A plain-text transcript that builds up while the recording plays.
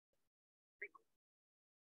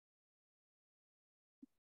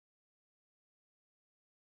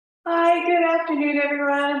Hi, good afternoon,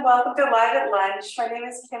 everyone, and welcome to Live at Lunch. My name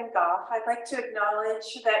is Kim Goff. I'd like to acknowledge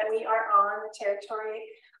that we are on the territory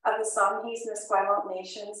of the Songhees and Esquimalt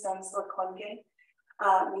nations, known as Lekwungen,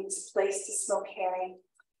 means place to smoke herring.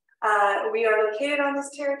 We are located on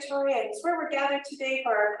this territory, and it's where we're gathered today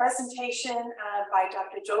for our presentation by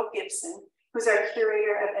Dr. Joel Gibson, who's our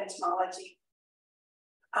curator of entomology.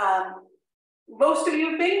 Most of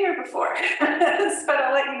you have been here before, but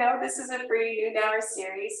I'll let you know this is a free noon-hour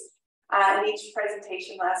series, and each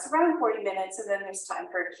presentation lasts around 40 minutes, and then there's time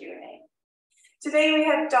for a Q&A. Today we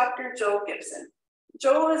have Dr. Joel Gibson.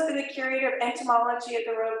 Joel has been the curator of entomology at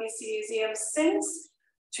the Royal BC Museum since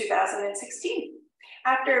 2016.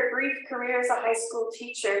 After a brief career as a high school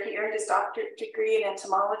teacher, he earned his doctorate degree in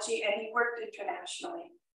entomology, and he worked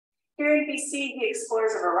internationally. Here in BC, he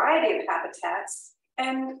explores a variety of habitats,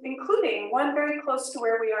 and including one very close to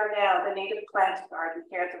where we are now, the native plant garden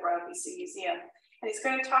here at the Royal BC Museum. And he's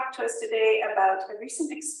going to talk to us today about a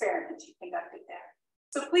recent experiment he conducted there.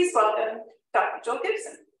 So please welcome Dr. Joel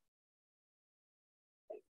Gibson.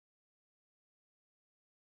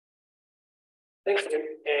 Thanks, Jim.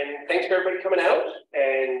 And thanks for everybody coming out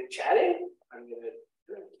and chatting. I'm going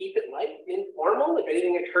to keep it light, informal. If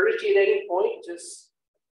anything occurs to you at any point, just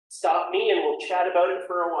stop me and we'll chat about it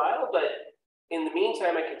for a while. But in the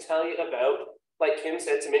meantime, I can tell you about, like Kim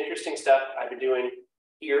said, some interesting stuff I've been doing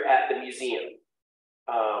here at the museum.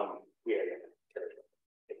 We are in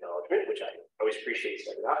acknowledgement, which I always appreciate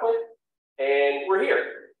starting off with. And we're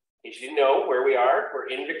here. In case you didn't know where we are, we're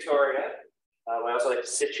in Victoria. I also like to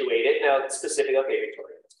situate it. Now, it's specific, okay,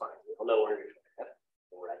 Victoria, that's fine. We'll know we're in Victoria.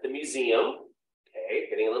 We're at the museum, okay,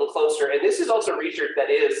 getting a little closer. And this is also research that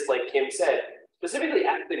is, like Kim said, specifically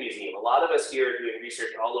at the museum. A lot of us here are doing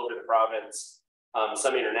research all over the province.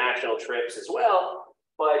 Some international trips as well,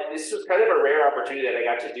 but this was kind of a rare opportunity that I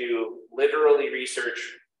got to do literally research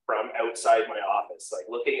from outside my office, like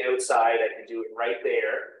looking outside. I could do it right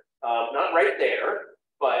there, not right there,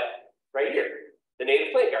 but right here, the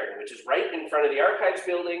native plant garden, which is right in front of the archives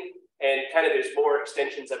building, and kind of there's more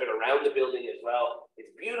extensions of it around the building as well.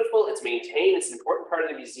 It's beautiful, it's maintained, it's an important part of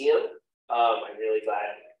the museum. I'm really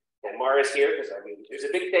glad Ken Mar is here, because I mean, there's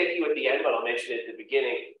a big thank you at the end, but I'll mention it at the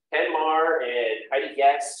beginning. Ken Mar and Heidi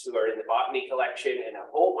Guest, who are in the botany collection, and a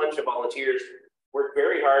whole bunch of volunteers work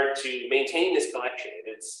very hard to maintain this collection.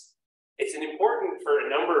 It's an important for a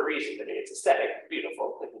number of reasons. I mean, it's aesthetic,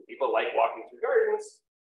 beautiful. People like walking through gardens.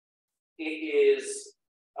 It is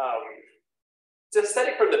it's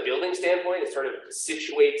aesthetic from the building standpoint. It sort of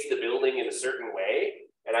situates the building in a certain way,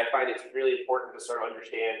 and I find it's really important to sort of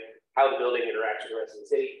understand how the building interacts with the rest of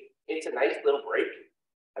the city. It's a nice little break.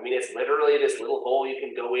 I mean, it's literally this little hole you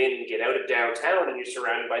can go in and get out of downtown, and you're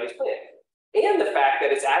surrounded by these plants. And the fact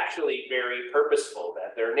that it's actually very purposeful,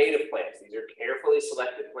 that they're native plants. These are carefully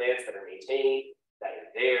selected plants that are maintained, that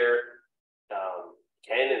are there.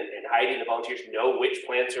 Ken and Heidi and the volunteers know which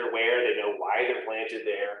plants are where, they know why they're planted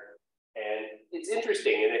there. And it's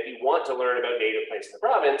interesting, and if you want to learn about native plants in the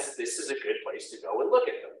province, this is a good place to go and look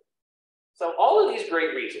at them. So all of these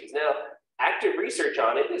great reasons. Now, active research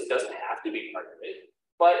on it, this doesn't have to be part of it,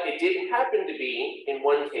 but it didn't happen to be in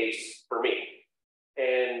one case for me.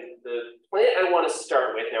 And the plant I want to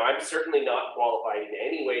start with, now I'm certainly not qualified in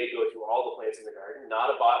any way to go through all the plants in the garden, not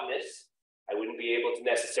a botanist. I wouldn't be able to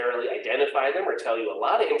necessarily identify them or tell you a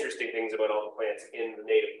lot of interesting things about all the plants in the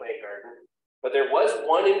native plant garden. But there was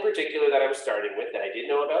one in particular that I was starting with that I did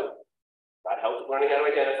know about. Got help with learning how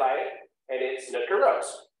to identify it, and it's Nootka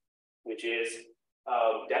rose, which is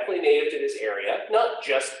definitely native to this area, not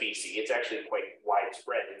just BC, it's actually quite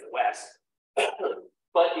widespread in the West,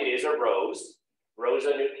 but it is a rose.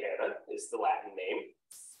 Rosa nucana is the Latin name.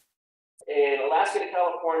 And Alaska to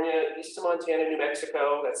California, east to Montana, New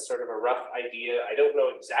Mexico, that's sort of a rough idea. I don't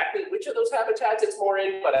know exactly which of those habitats it's more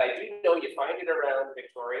in, but I do know you find it around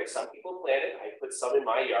Victoria. Some people plant it. I put some in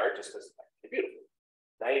my yard just because it's beautiful.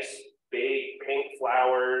 Nice, big, pink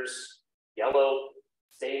flowers, yellow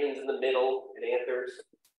stamens in the middle and anthers,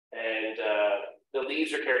 and the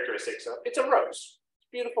leaves are characteristic. So it's a rose,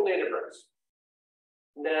 beautiful native rose.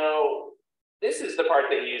 Now, this is the part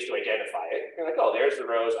that you use to identify it. You're like, oh, there's the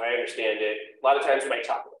rose, I understand it. A lot of times we might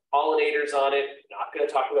talk about pollinators on it. Not going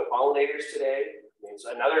to talk about pollinators today. It's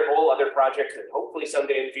another whole other project that hopefully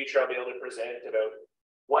someday in the future I'll be able to present about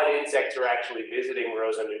what insects are actually visiting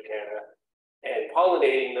Rosa nucana and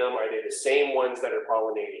pollinating them. Are they the same ones that are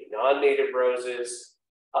pollinating non-native roses?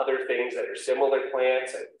 Other things that are similar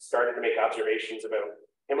plants. I started to make observations about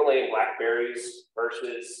Himalayan blackberries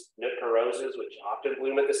versus Nootka roses, which often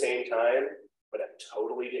bloom at the same time, but have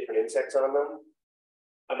totally different insects on them.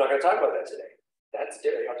 I'm not going to talk about that today. That's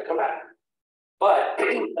different. You have to come back. But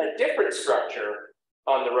a different structure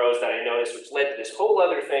on the rose that I noticed, which led to this whole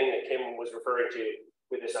other thing that Kim was referring to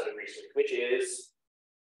with this other research, which is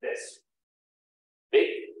this. Big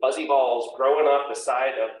fuzzy balls growing off the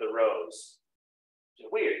side of the rose, which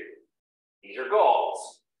is weird. These are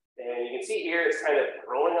galls. And you can see here, it's kind of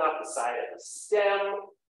growing off the side of the stem.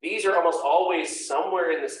 These are almost always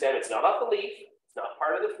somewhere in the stem. It's not off the leaf. It's not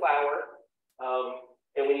part of the flower.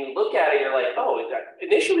 And when you look at it, you're like, oh,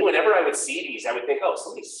 initially, whenever I would see these, I would think, oh,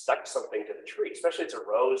 somebody stuck something to the tree, especially it's a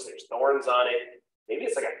rose, there's thorns on it. Maybe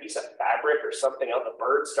it's like a piece of fabric or something else. The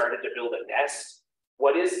bird started to build a nest.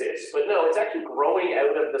 What is this? But no, it's actually growing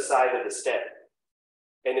out of the side of the stem.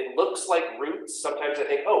 And it looks like roots. Sometimes I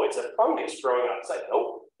think, oh, it's a fungus growing outside.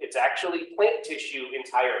 Nope, it's actually plant tissue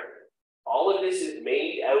entirely. All of this is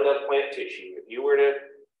made out of plant tissue. If you were to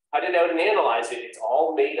cut it out and analyze it, it's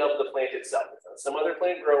all made of the plant itself. It's not some other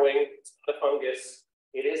plant growing, it's not a fungus.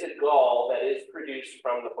 It is a gall that is produced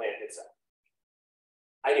from the plant itself.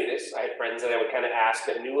 I knew this. I had friends that I would kind of ask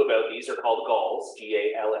that knew about these. Are called galls,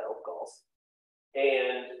 G-A-L-L, galls.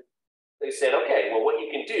 And they said, okay, well, what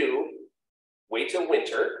you can do, wait till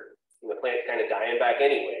winter, and the plant's kind of dying back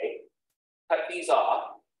anyway, cut these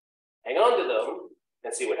off, hang on to them,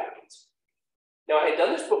 and see what happens. Now, I had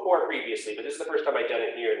done this before previously, but this is the first time I'd done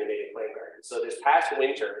it here in the native plant garden. So this past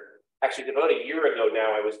winter, actually about a year ago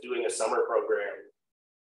now, I was doing a summer program.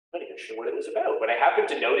 I'm not even sure what it was about, but I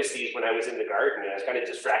happened to notice these when I was in the garden, and I was kind of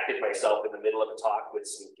distracted myself in the middle of a talk with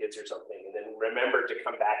some kids or something, and then remembered to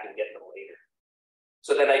come back and get them later.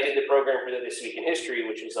 So then I did the program for the This Week in History,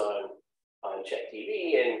 which was on Check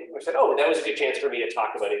TV, and I said, oh, that was a good chance for me to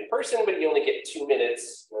talk about it in person, but you only get 2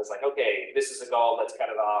 minutes. And I was like, okay, this is a gall, let's cut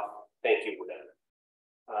it off. Thank you, we're done.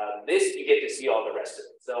 This, you get to see all the rest of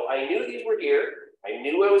it. So I knew these were here. I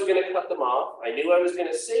knew I was going to cut them off. I knew I was going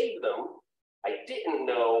to save them. I didn't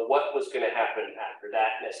know what was going to happen after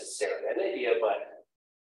that necessarily. I had an idea, but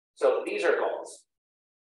so these are galls.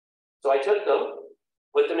 So I took them,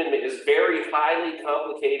 put them in this very highly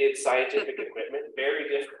complicated scientific equipment, very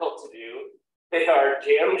difficult to do. They are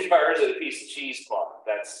jam jars and a piece of cheesecloth.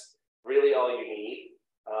 That's really all you need.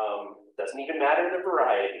 Doesn't even matter the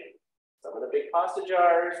variety. Some of the big pasta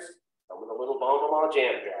jars, some of the little bon mama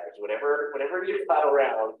jam jars, whatever you got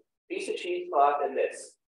around, piece of cheesecloth and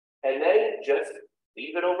this. And then just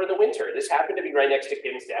leave it over the winter. This happened to be right next to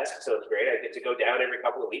Kim's desk, so it's great. I get to go down every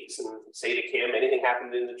couple of weeks and say to Kim, anything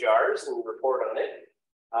happened in the jars, and report on it.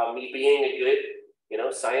 Me being a good,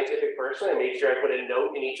 scientific person, I made sure I put a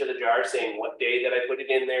note in each of the jars saying what day that I put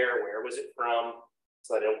it in there, where was it from,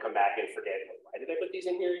 so I don't come back and forget, why did I put these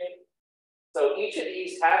in here again? So each of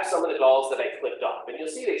these have some of the galls that I clipped off, and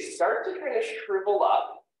you'll see they start to kind of shrivel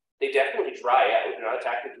up. They definitely dry out. They're not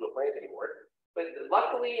attracted to a plant anymore. But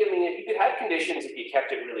luckily, I mean, if you could have conditions, if you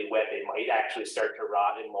kept it really wet, they might actually start to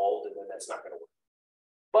rot and mold, and then that's not going to work.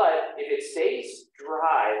 But if it stays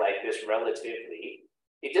dry like this relatively,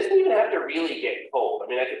 it doesn't even have to really get cold.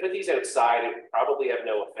 I mean, I could put these outside, it would probably have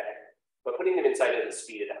no effect, but putting them inside doesn't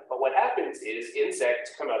speed it up. But what happens is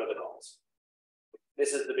insects come out of the galls.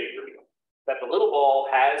 This is the big reveal, that the little ball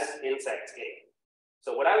has insects in it.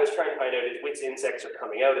 So what I was trying to find out is which insects are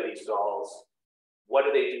coming out of these galls. What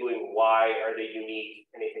are they doing? Why are they unique?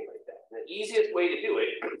 Anything like that. And the easiest way to do it,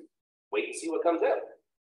 wait and see what comes out.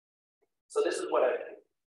 So this is what I've done,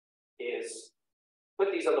 is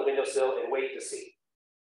put these on the windowsill and wait to see.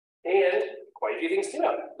 And quite a few things came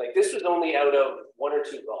out. Like this was only out of 1 or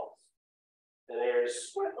 2 galls. And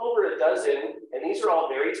there's over a dozen, and these are all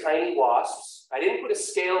very tiny wasps. I didn't put a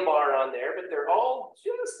scale bar on there, but they're all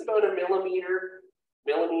just about a millimeter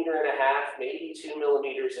and a half, maybe 2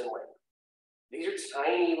 millimeters in length. These are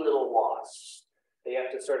tiny little wasps. They have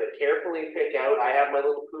to sort of carefully pick out. I have my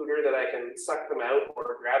little pooter that I can suck them out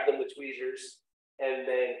or grab them with tweezers and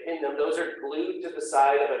then pin them. Those are glued to the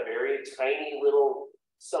side of a very tiny little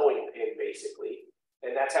sewing pin, basically.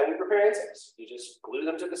 And that's how we prepare insects. You just glue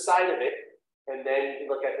them to the side of it, and then you can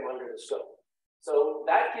look at them under the scope. So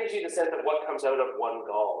that gives you the sense of what comes out of one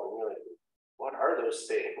gall. And you're like, what are those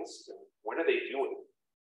things? What are they doing?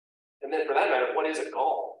 And then for that matter, what is a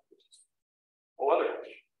gall?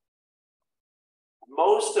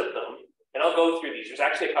 Most of them, and I'll go through these, there's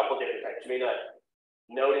actually a couple different types. You may not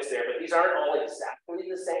notice there, but these aren't all exactly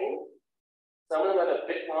the same. Some of them have a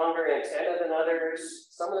bit longer antenna than others.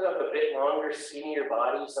 Some of them have a bit longer, skinnier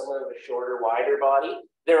body. Some of them have a shorter, wider body.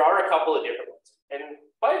 There are a couple of different ones. And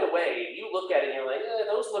by the way, if you look at it and you're like,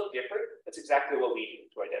 those look different, that's exactly what we do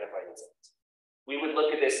to identify insects. We would look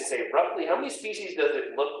at this and say, roughly, how many species does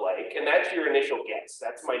it look like? And that's your initial guess.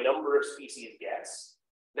 That's my number of species guess.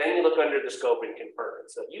 Then you look under the scope and confirm it.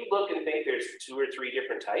 So if you look and think there's 2 or 3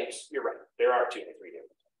 different types, you're right. There are 2 or 3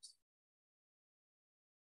 different types.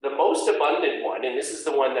 The most abundant one, and this is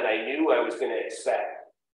the one that I knew I was going to expect,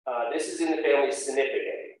 this is in the family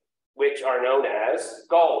Synipidae, which are known as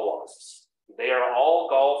gall wasps. They are all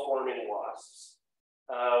gall-forming wasps.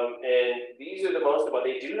 And these are the most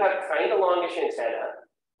abundant. They do have kind of longish antennae.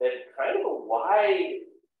 They have kind of a wide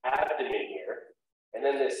abdomen here, and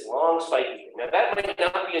then this long spiky thing. Now that might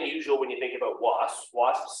not be unusual when you think about wasps.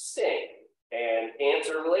 Wasps sting, and ants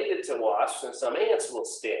are related to wasps, and some ants will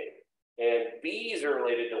sting. And bees are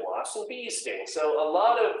related to wasps, and bees sting. So a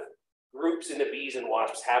lot of groups in the bees and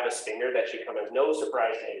wasps have a stinger. That should come as no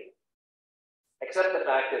surprise to anyone, except the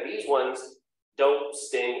fact that these ones don't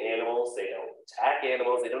sting animals, they don't attack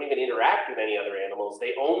animals, they don't even interact with any other animals,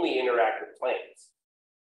 they only interact with plants.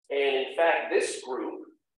 And in fact, this group,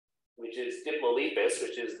 which is Diplolepis,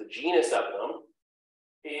 which is the genus of them,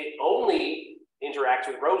 it only interacts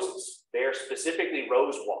with roses. They're specifically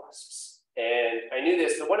rose wasps. And I knew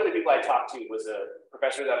this, one of the people I talked to was a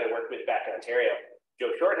professor that I worked with back in Ontario,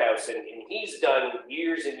 Joe Shorthouse, and he's done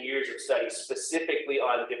years and years of studies specifically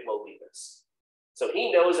on Diplolepis. So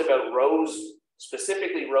he knows about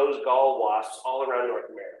specifically rose gall wasps all around North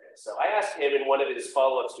America. So I asked him and one of his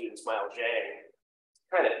follow-up students, Miles Zhang,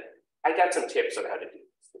 I got some tips on how to do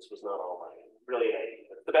this. This was not all my brilliant idea.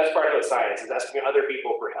 But the best part about science is asking other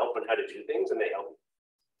people for help on how to do things, and they help.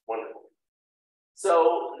 Wonderful.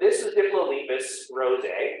 So this is Diplolepis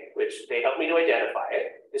rosae, which they helped me to identify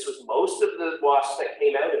it. This was most of the wasps that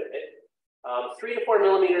came out of it. 3 to 4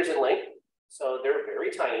 millimeters in length, so they're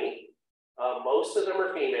very tiny. Most of them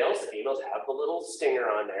are females. The females have the little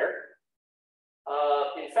stinger on there.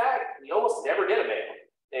 In fact, you almost never get a male.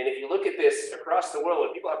 And if you look at this across the world,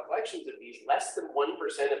 when people have collections of these, less than 1%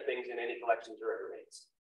 of things in any collections are ever males.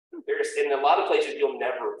 In a lot of places, you'll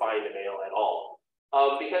never find a male at all,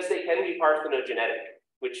 because they can be parthenogenetic,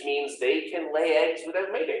 which means they can lay eggs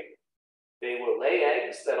without mating. They will lay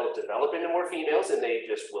eggs that'll develop into more females, and they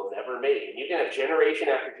just will never mate. And you can have generation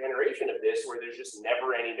after generation of this where there's just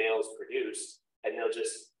never any males produced, and they'll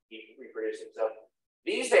just keep reproducing. So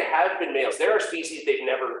these, they have been males. There are species they've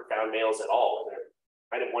never found males at all, and they're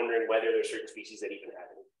kind of wondering whether there's certain species that even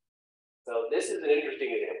have them. So this is an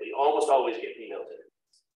interesting example. You almost always get females in it.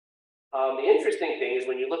 The interesting thing is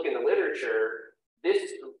when you look in the literature, this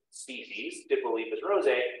species, Diplolepis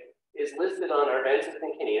rosae, is listed on Arvensis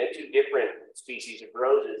and Canina, 2 different species of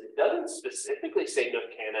roses. It doesn't specifically say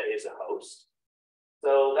Nook Canna is a host.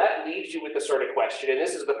 So that leaves you with the sort of question, and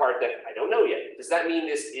this is the part that I don't know yet. Does that mean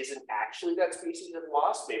this isn't actually that species of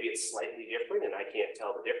wasp? Maybe it's slightly different and I can't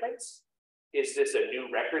tell the difference. Is this a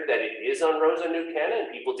new record that it is on Rosa Nook Canna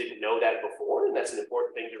and people didn't know that before? And that's an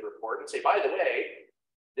important thing to report and say, by the way,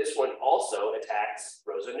 this one also attacks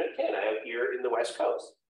Rosa Nook Canna out here in the West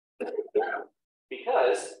Coast.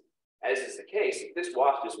 Because, as is the case, if this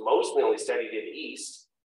wasp is mostly only studied in the East,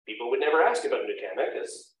 people would never ask about Nook Canna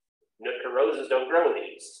because Nootka roses don't grow in the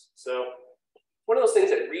East. So one of those things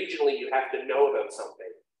that regionally you have to know about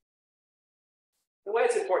something. The way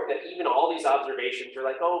it's important that even all these observations are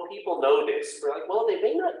like, oh, people know this. We're like, well, they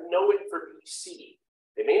may not know it for BC.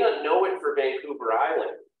 They may not know it for Vancouver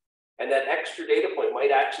Island. And that extra data point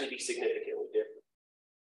might actually be significantly different.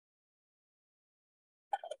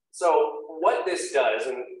 So what this does,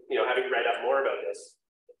 and having read up more about this,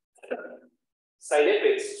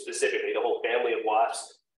 cynipids specifically, the whole family of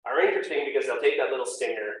wasps, are interesting because they'll take that little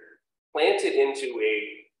stinger, plant it into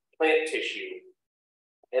a plant tissue,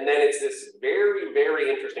 and then it's this very, very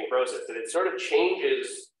interesting process that it sort of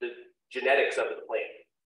changes the genetics of the plant,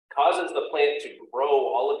 causes the plant to grow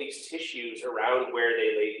all of these tissues around where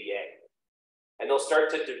they laid the egg. And they'll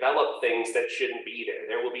start to develop things that shouldn't be there.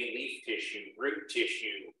 There will be leaf tissue, root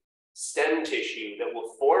tissue, stem tissue that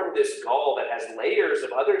will form this gall that has layers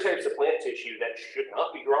of other types of plant tissue that should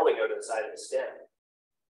not be growing out of the side of the stem.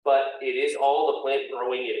 But it is all the plant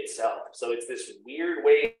growing it itself. So it's this weird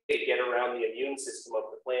way to get around the immune system of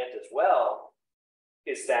the plant as well,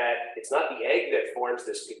 is that it's not the egg that forms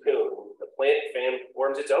this cocoon. The plant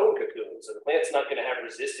forms its own cocoon. So the plant's not going to have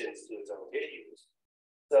resistance to its own tissues.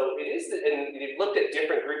 So it is, and you've looked at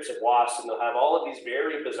different groups of wasps, and they'll have all of these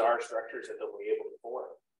very bizarre structures that they'll be able to form.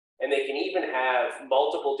 And they can even have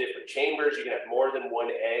multiple different chambers. You can have more than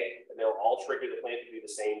one egg, and they'll all trigger the plant to do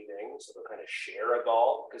the same thing. So they'll kind of share a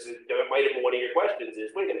gall, because it might have been one of your questions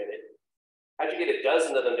is, wait a minute, how'd you get a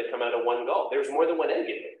dozen of them to come out of one gall? There's more than one egg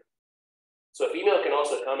in there. So a female can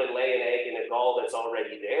also come and lay an egg in a gall that's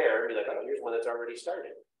already there, and be like, oh, here's one that's already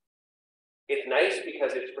started. It's nice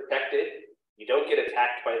because it's protected. You don't get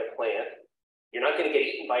attacked by the plant. You're not going to get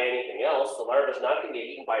eaten by anything else. The larva's not going to get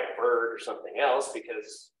eaten by a bird or something else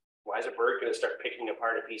because Why is a bird going to start picking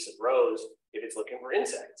apart a piece of rose if it's looking for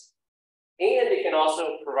insects? And it can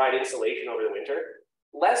also provide insulation over the winter.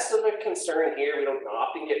 Less of a concern here, we don't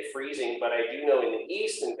often get freezing, but I do know in the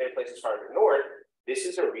east and places farther north, this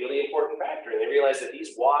is a really important factor. And they realize that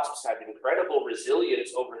these wasps have incredible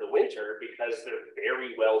resilience over the winter because they're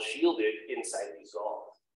very well shielded inside these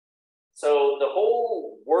galls. So the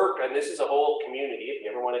whole work, and this is a whole community, if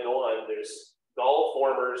you ever want to go on, there's gall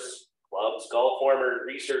formers clubs, gall former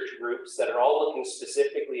research groups that are all looking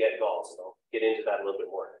specifically at galls. And I'll get into that a little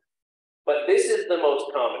bit more. But this is the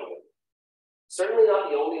most common one. Certainly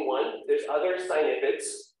not the only one. There's other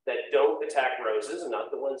cynipids that don't attack roses, and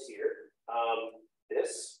not the ones here.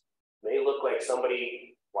 This may look like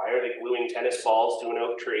somebody, why are they gluing tennis balls to an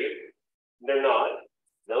oak tree? They're not.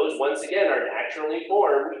 Those, once again, are naturally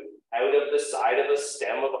formed out of the side of a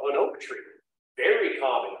stem of an oak tree. Very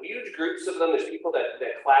common, huge groups of them. There's people that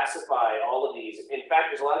classify all of these. In fact,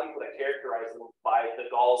 there's a lot of people that characterize them by the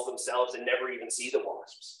galls themselves and never even see the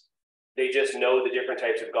wasps. They just know the different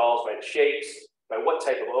types of galls by the shapes, by what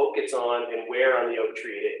type of oak it's on, and where on the oak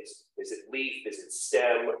tree it is. Is it leaf? Is it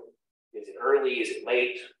stem? Is it early? Is it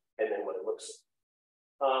late? And then what it looks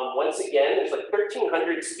like. Once again, there's like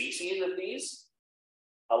 1,300 species of these.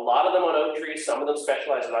 A lot of them on oak trees. Some of them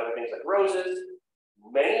specialize in other things like roses.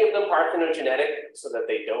 Many of them parthenogenetic, so that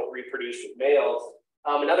they don't reproduce with males.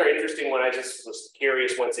 Another interesting one, I just was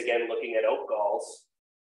curious once again looking at oak galls,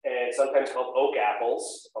 and sometimes called oak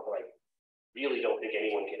apples, although I really don't think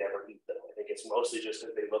anyone can ever eat them. I think it's mostly just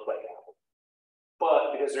that they look like apples,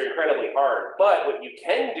 but because they're incredibly hard. But what you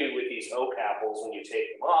can do with these oak apples when you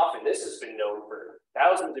take them off, and this has been known for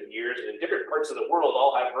thousands of years, and in different parts of the world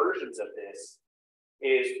all have versions of this,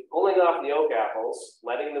 is pulling off the oak apples,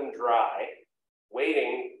 letting them dry,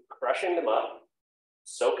 waiting, crushing them up,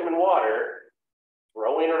 soak them in water,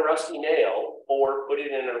 throw in a rusty nail, or put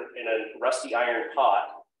it in a rusty iron pot,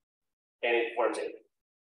 and it forms ink.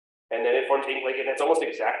 And then it forms ink, like, and it's almost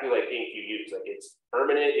exactly like ink you use. Like, it's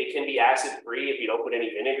permanent. It can be acid-free if you don't put any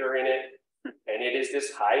vinegar in it. And it is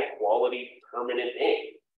this high-quality permanent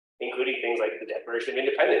ink, including things like the Declaration of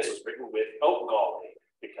Independence was written with oak gall ink,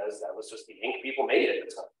 because that was just the ink people made at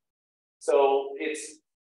the time. So it's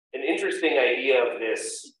an interesting idea of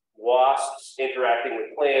this wasps interacting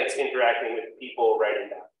with plants, interacting with people, writing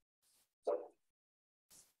down. So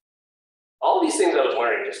all these things I was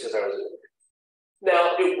learning just because I was in it.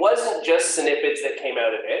 Now, it wasn't just cynipids that came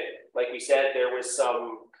out of it. Like we said, there was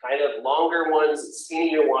some kind of longer ones and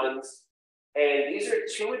skinnier ones. And these are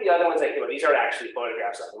two of the other ones that came out. These aren't actually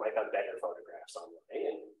photographs of them. I found better photographs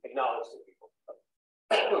online and acknowledged them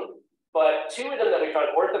people. But two of them that we found,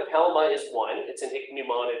 Orthopelma is one. It's an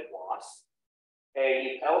ichneummonid wasp. And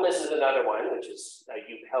Eupelmus is another one, which is a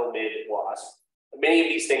eupelmid wasp. Many of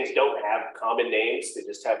these things don't have common names. They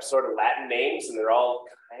just have sort of Latin names, and they're all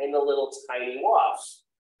kind of little tiny wasps.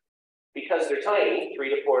 Because they're tiny, 3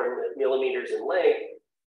 to 4 millimeters in length,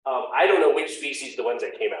 I don't know which species the ones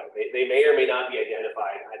that came out. They may or may not be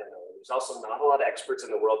identified. I don't know. There's also not a lot of experts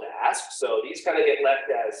in the world to ask. So these kind of get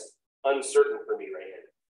left as uncertain for me right here.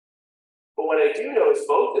 But what I do know is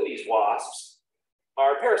both of these wasps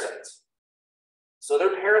are parasites. So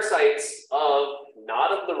they're parasites of,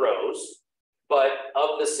 not of the rose, but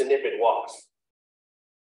of the cynipid wasp.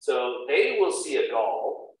 So they will see a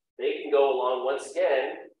gall. They can go along once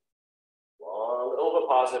again, long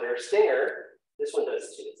ovipositor stinger. This one does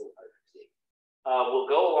too, it's hard to see. Will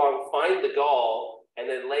go along, find the gall, and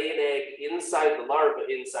then lay an egg inside the larva,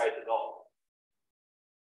 inside the gall.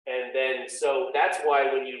 And then, so that's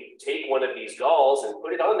why when you take one of these galls and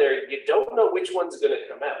put it on there, you don't know which one's going to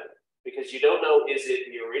come out, because you don't know, is it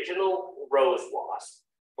the original rose wasp,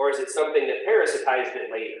 or is it something that parasitized it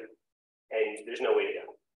later? And there's no way to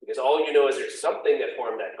know, because all you know is there's something that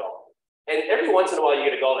formed that gall. And every once in a while you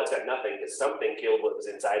get a gall that's got nothing, because something killed what was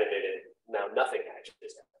inside of it, and now nothing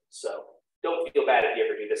hatches out. So don't feel bad if you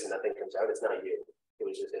ever do this and nothing comes out. It's not you. It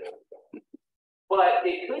was just in a gall. But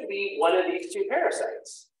it could be one of these two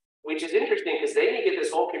parasites, which is interesting because then you get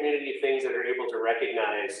this whole community of things that are able to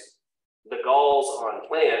recognize the galls on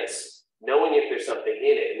plants, knowing if there's something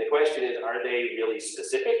in it. And the question is, are they really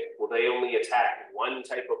specific? Will they only attack one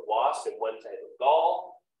type of wasp and one type of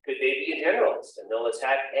gall? Could they be a generalist and they'll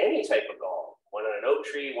attack any type of gall? One on an oak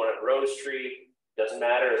tree, one on a rose tree, doesn't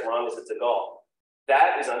matter as long as it's a gall.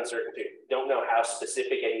 That is uncertain too. Don't know how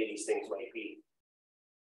specific any of these things might be.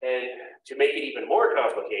 And to make it even more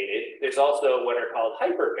complicated, there's also what are called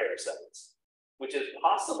hyperparasites, which is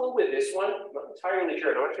possible with this one. I'm not entirely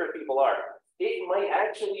sure. I'm not sure if people are. It might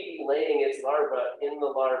actually be laying its larva in the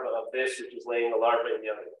larva of this, which is laying the larva in the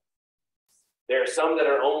other one. There are some that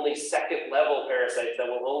are only second level parasites that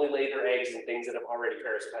will only lay their eggs in things that have already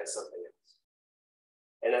parasitized something else.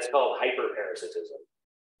 And that's called hyperparasitism.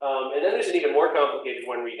 And then there's an even more complicated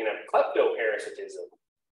one where you can have kleptoparasitism,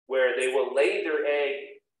 where they will lay their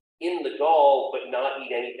egg in the gall but not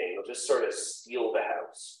eat anything. They'll just sort of steal the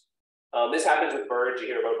house. This happens with birds. You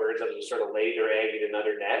hear about birds that will just sort of lay their egg in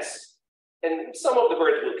another nest. And some of the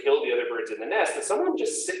birds will kill the other birds in the nest, but some of them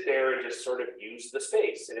just sit there and just sort of use the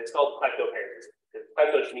space. And it's called kleptoparasitism.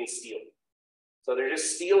 Klepto just means steal. So they're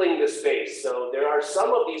just stealing the space. So there are some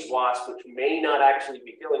of these wasps which may not actually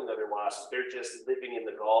be killing other wasps. They're just living in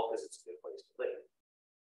the gall because it's a good place to live.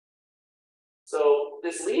 So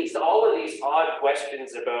this leads to all of these odd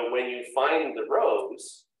questions about when you find the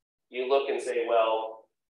rose, you look and say, well,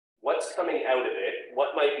 what's coming out of it?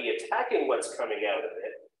 What might be attacking what's coming out of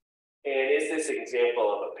it? And is this an example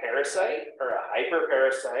of a parasite or a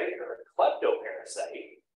hyperparasite or a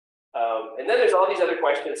kleptoparasite? And then there's all these other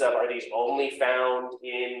questions of, are these only found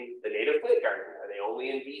in the native plant garden? Are they only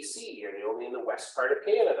in BC? Are they only in the west part of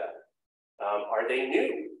Canada? Are they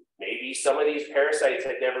new? Maybe some of these parasites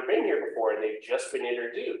had never been here before and they've just been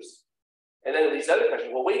introduced. And then these other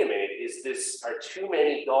questions, well, wait a minute, are too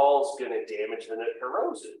many galls going to damage the Nootka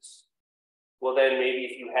roses? Well, then maybe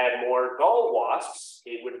if you had more gall wasps,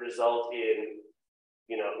 it would result in,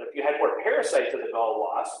 if you had more parasites of the gall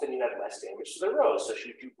wasp, then you'd have less damage to the rose. So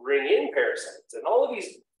should you bring in parasites? And all of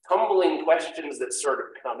these tumbling questions that sort of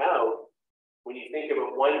come out when you think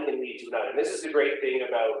about one can lead to another. And this is the great thing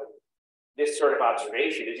about this sort of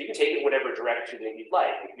observation is you can take it whatever direction that you'd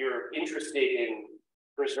like. If you're interested in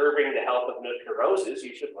preserving the health of Nootka roses,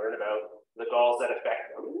 you should learn about the galls that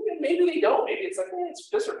affect them. Maybe they don't. Maybe it's like, it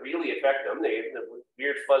doesn't really affect them. They have the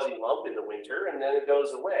weird fuzzy lump in the winter and then it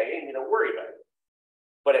goes away and you don't worry about it.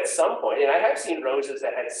 But at some point, and I have seen roses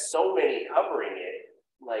that had so many covering it,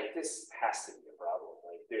 like this has to be a problem.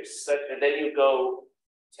 Like there's such, and then you go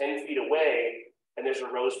 10 feet away and there's a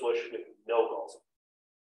rose bush with no galls.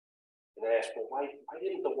 And I ask, well, why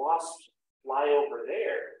didn't the wasps fly over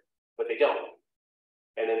there? But they don't.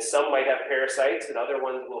 And then some might have parasites and other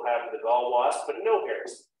ones will have the gall wasp, but no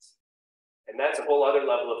parasites. And that's a whole other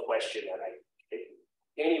level of question that I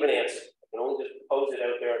can't even answer. I can only just pose it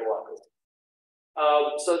out there and walk away.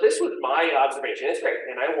 So this was my observation. It's great.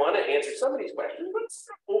 And I want to answer some of these questions, but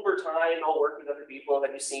over time, I'll work with other people.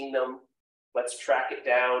 Have you seen them? Let's track it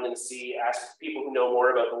down and ask people who know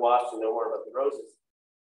more about the wasps and know more about the roses.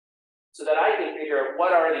 So that I can figure out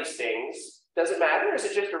what are these things. Does it matter? Is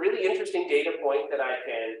it just a really interesting data point that I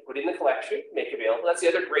can put in the collection, make available? That's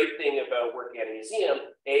the other great thing about working at a museum.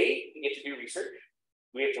 We get to do research.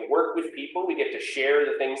 We get to work with people. We get to share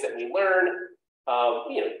the things that we learn.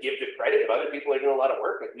 Give the credit if other people are doing a lot of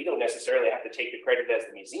work. Like we don't necessarily have to take the credit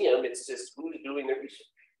as the museum. It's just who's doing the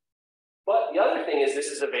research. But the other thing is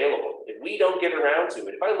this is available. If we don't get around to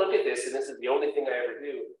it, if I look at this and this is the only thing I ever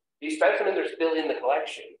do, these specimens are still in the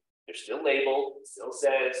collection. They're still labeled. It still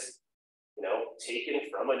says, taken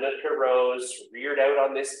from a Nootka rose, reared out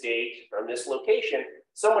on this date from this location.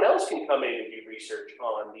 Someone else can come in and do research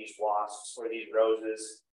on these wasps or these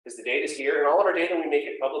roses. Because the data is here, and all of our data, we make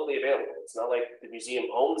it publicly available. It's not like the museum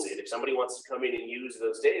owns it. If somebody wants to come in and use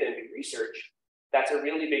those data and do research, that's a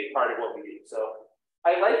really big part of what we do. So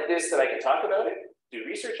I like this that I can talk about it, do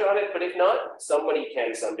research on it, but if not, somebody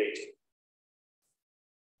can someday too.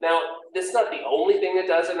 Now, this is not the only thing that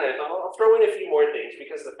does it, and I thought I'll throw in a few more things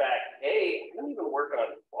because of the fact, I don't even work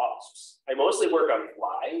on wasps. I mostly work on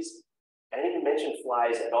flies. I didn't even mention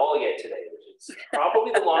flies at all yet today, which is probably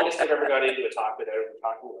the longest I've ever gone into a talk without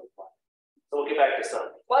talking about flies. So we'll get back to some.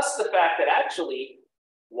 Plus the fact that actually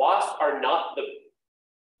wasps are not the,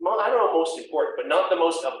 I don't know most important, but not the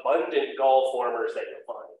most abundant gall formers that you'll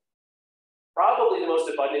find. Probably the most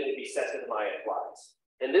abundant would be Sesame flies.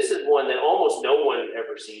 And this is one that almost no one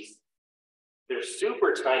ever sees. They're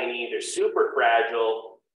super tiny, they're super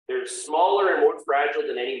fragile. They're smaller and more fragile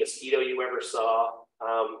than any mosquito you ever saw.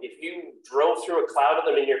 If you drove through a cloud of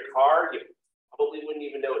them in your car, you probably wouldn't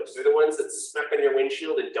even notice. They're the ones that smack on your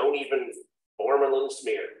windshield and don't even form a little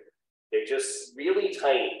smear. They're just really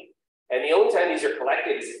tiny. And the only time these are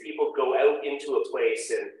collected is if people go out into a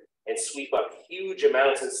place and sweep up huge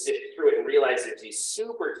amounts and sift through it and realize there's these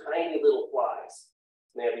super tiny little flies.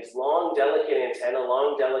 And they have these long, delicate antennae,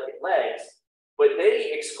 long, delicate legs, but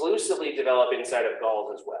they exclusively develop inside of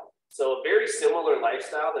galls as well. So a very similar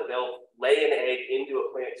lifestyle that they'll lay an egg into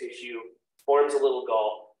a plant tissue, forms a little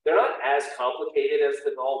gall. They're not as complicated as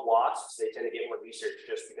the gall wasps. They tend to get more research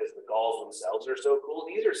just because the galls themselves are so cool.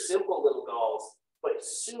 These are simple little galls, but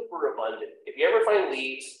super abundant. If you ever find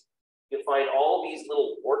leaves, you'll find all these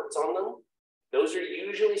little warts on them. Those are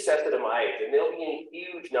usually sessidemides, and they'll be in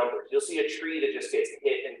huge numbers. You'll see a tree that just gets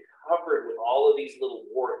hit and covered with all of these little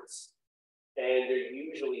warts, and they're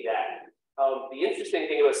usually that. The interesting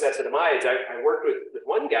thing about sessidemides, I worked with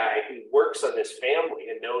one guy who works on this family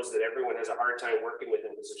and knows that everyone has a hard time working with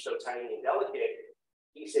them because they're so tiny and delicate.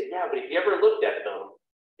 He said, yeah, but if you ever looked at them,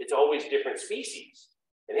 it's always different species.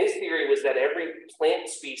 And his theory was that every plant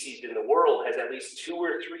species in the world has at least 2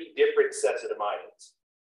 or 3 different sessidemides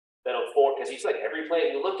that'll form, because he's like, every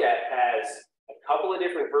plant you look at has a couple of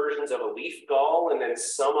different versions of a leaf gall and then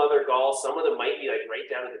some other gall. Some of them might be like right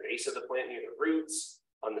down at the base of the plant near the roots,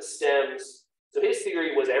 on the stems. So his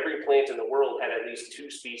theory was every plant in the world had at least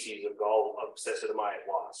 2 species of gall of sessidemide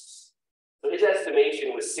wasps. So his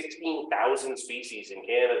estimation was 16,000 species in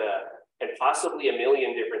Canada and possibly 1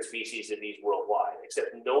 million different species of these worldwide,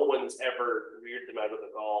 except no one's ever reared them out of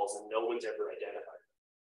the galls and no one's ever identified them.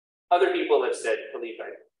 Other people have said, Philippe,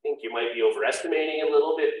 I think you might be overestimating a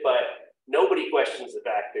little bit, but nobody questions the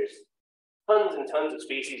fact there's tons and tons of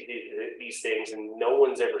species of these things and no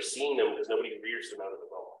one's ever seen them because nobody rears them out of the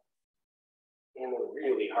gall. And they're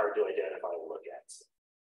really hard to identify and look at. So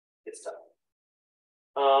it's tough.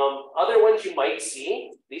 Other ones you might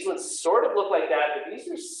see, these ones sort of look like that, but these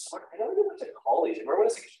are sort of, I don't know what to call these. I remember when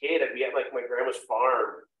I was a kid, I'd be at like my grandma's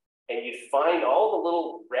farm and you'd find all the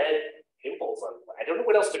little red pimples on them. I don't know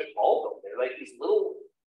what else to call them. They're like these little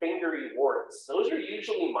fingery warts. Those are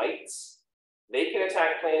usually mites. They can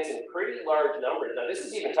attack plants in pretty large numbers. Now this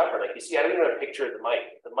is even tougher. Like you see, I don't even have a picture of the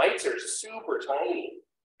mite. The mites are super tiny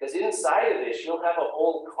because inside of this, you'll have a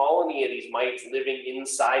whole colony of these mites living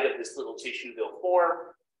inside of this little tissue they'll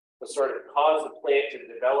form. They'll sort of cause the plant to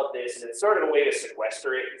develop this, and it's sort of a way to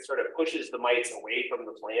sequester it. It sort of pushes the mites away from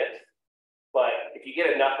the plant. But if you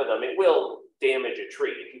get enough of them, it will damage a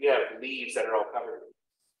tree. If you have leaves that are all covered.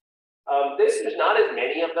 There's not as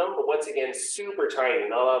many of them, but once again, super tiny.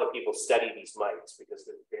 Not a lot of people study these mites because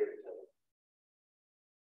they're very tiny.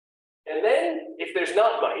 And then if there's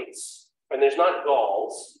not mites and there's not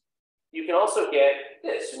galls, you can also get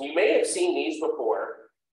this. And you may have seen these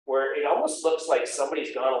before, where it almost looks like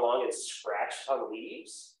somebody's gone along and scratched on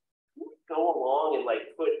leaves. Who would go along and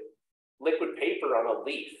like put liquid paper on a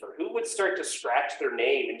leaf? Or who would start to scratch their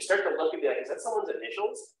name? And you start to look and be like, is that someone's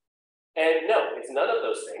initials? And no, it's none of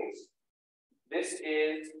those things. This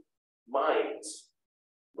is mines,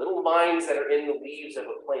 little mines that are in the leaves of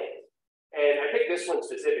a plant. And I picked this one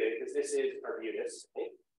specifically because this is arbutus.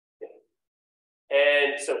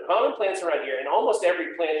 And so common plants around here, and almost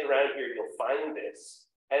every plant around here, you'll find this,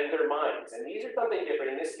 and they're mines. And these are something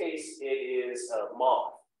different. In this case, it is a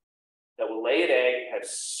moth that will lay an egg, have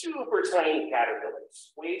super tiny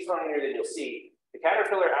caterpillars, way tinier than you'll see. The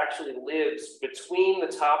caterpillar actually lives between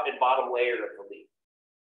the top and bottom layer of the leaf.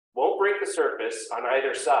 Won't break the surface on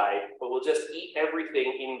either side, but will just eat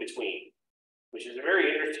everything in between, which is a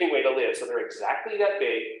very interesting way to live. So they're exactly that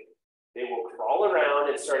big. They will crawl around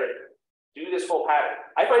and sort of do this whole pattern.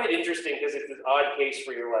 I find it interesting because it's this odd case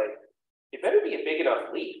where you're like, it better be a big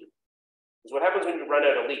enough leaf. Because what happens when you run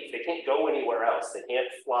out of leaf? They can't go anywhere else. They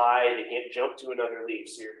can't fly. They can't jump to another leaf.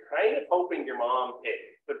 So you're kind of hoping your mom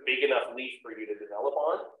picked a big enough leaf for you to develop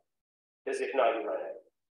on, because if not, you run out.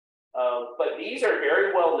 But these are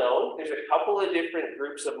very well known. There's a couple of different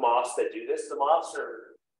groups of moths that do this. The moths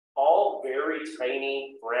are all very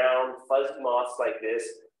tiny, brown, fuzzy moths like this.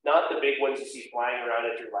 Not the big ones you see flying around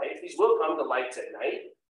at your lights. These will come to lights at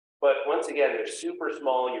night. But once again, they're super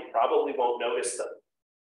small. You probably won't notice them.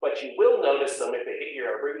 But you will notice them if they hit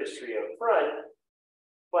your arbutus tree out front.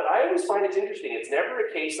 But I always find it's interesting. It's never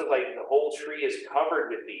a case of like the whole tree is covered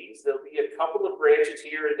with these. There'll be a couple of branches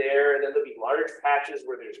here and there, and then there'll be large patches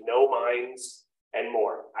where there's no mines and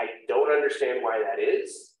more. I don't understand why that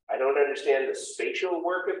is. I don't understand the spatial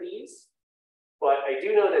work of these. But I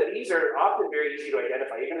do know that these are often very easy to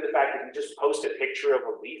identify. Even the fact that you just post a picture of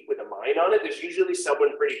a leaf with a mine on it, there's usually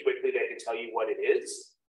someone pretty quickly that can tell you what it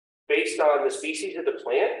is based on the species of the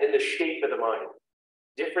plant and the shape of the mine.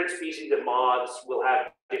 Different species of moths will have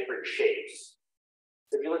different shapes.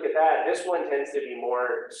 So if you look at that, this one tends to be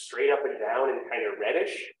more straight up and down and kind of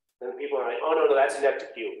reddish. Then people are like, oh, no, that's an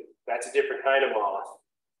entomology. That's a different kind of moth.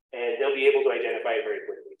 And they'll be able to identify it very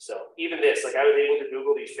quickly. So even this, like I was able to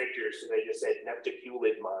Google these pictures, so they just said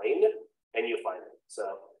nepticulid mine, and you'll find it. So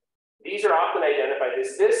these are often identified.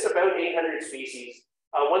 This about 800 species.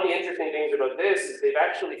 One of the interesting things about this is they've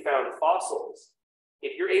actually found fossils.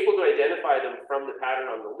 If you're able to identify them from the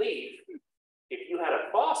pattern on the leaf, if you had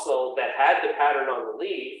a fossil that had the pattern on the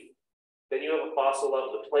leaf, then you have a fossil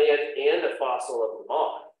of the plant and a fossil of the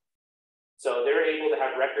moth. So they're able to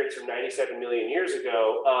have records from 97 million years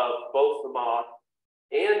ago of both the moth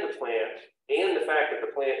and the plant and the fact that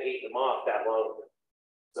the plant ate them off that long ago.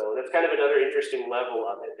 So that's kind of another interesting level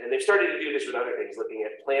of it. And they've started to do this with other things, looking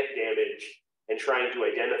at plant damage and trying to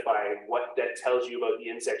identify what that tells you about the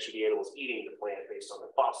insects or the animals eating the plant based on the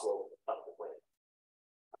fossil of the plant.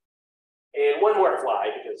 And one more fly,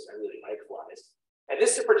 because I really like flies. And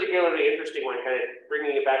this is a particularly interesting one, kind of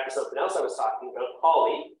bringing it back to something else I was talking about,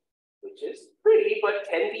 holly, which is pretty, but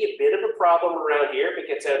can be a bit of a problem around here if it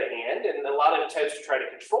gets out of hand. And a lot of attempts to try to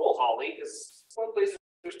control holly, because some places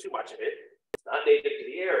there's too much of it. It's not native to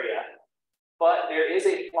the area, but there is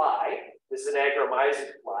a fly. This is an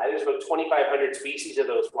agromyzid fly. There's about 2,500 species of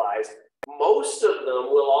those flies. Most of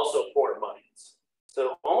them will also form mines.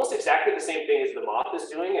 So almost exactly the same thing as the moth is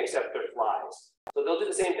doing, except they're flies. So they'll do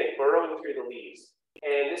the same thing, burrowing through the leaves.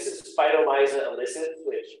 And this is Spidomyza illicit,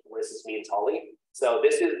 which illicit means holly. So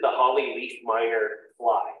this is the holly leaf miner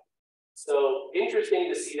fly. So interesting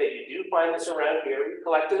to see that you do find this around here. We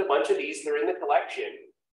collected a bunch of these. They're in the collection.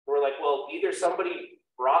 We're like, well, either somebody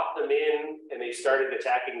brought them in and they started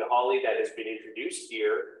attacking the holly that has been introduced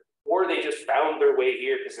here, or they just found their way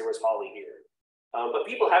here because there was holly here. But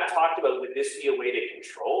people have talked about, would this be a way to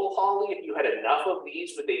control holly? If you had enough of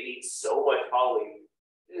these, would they eat so much holly?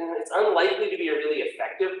 It's unlikely to be a really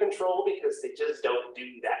effective control because they just don't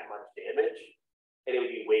do that much damage, and it would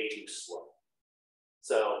be way too slow.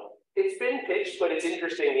 So it's been pitched, but it's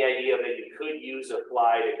interesting, the idea that you could use a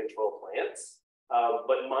fly to control plants.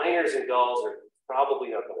 But miners and gulls are probably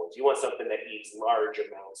not the ones. You want something that eats large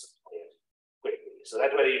amounts of plant quickly. So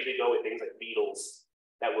that's why they usually go with things like beetles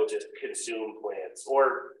that will just consume plants,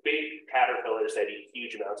 or big caterpillars that eat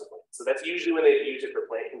huge amounts of plants. So that's usually when they use it for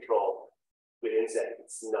plant control with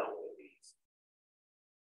insects, not with these.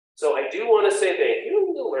 So I do want to say thank you, a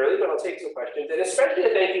little early, but I'll take some questions. And especially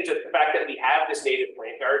a thank you to the fact that we have this native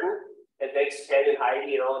plant garden. And thanks to Ken and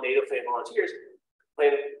Heidi and all the native plant garden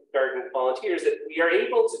volunteers, that we are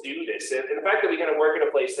able to do this. And the fact that we kind of work in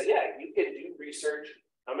a place that, yeah, you can do research,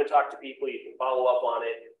 come and talk to people, you can follow up on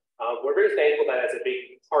it. We're very thankful that that's a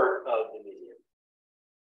big part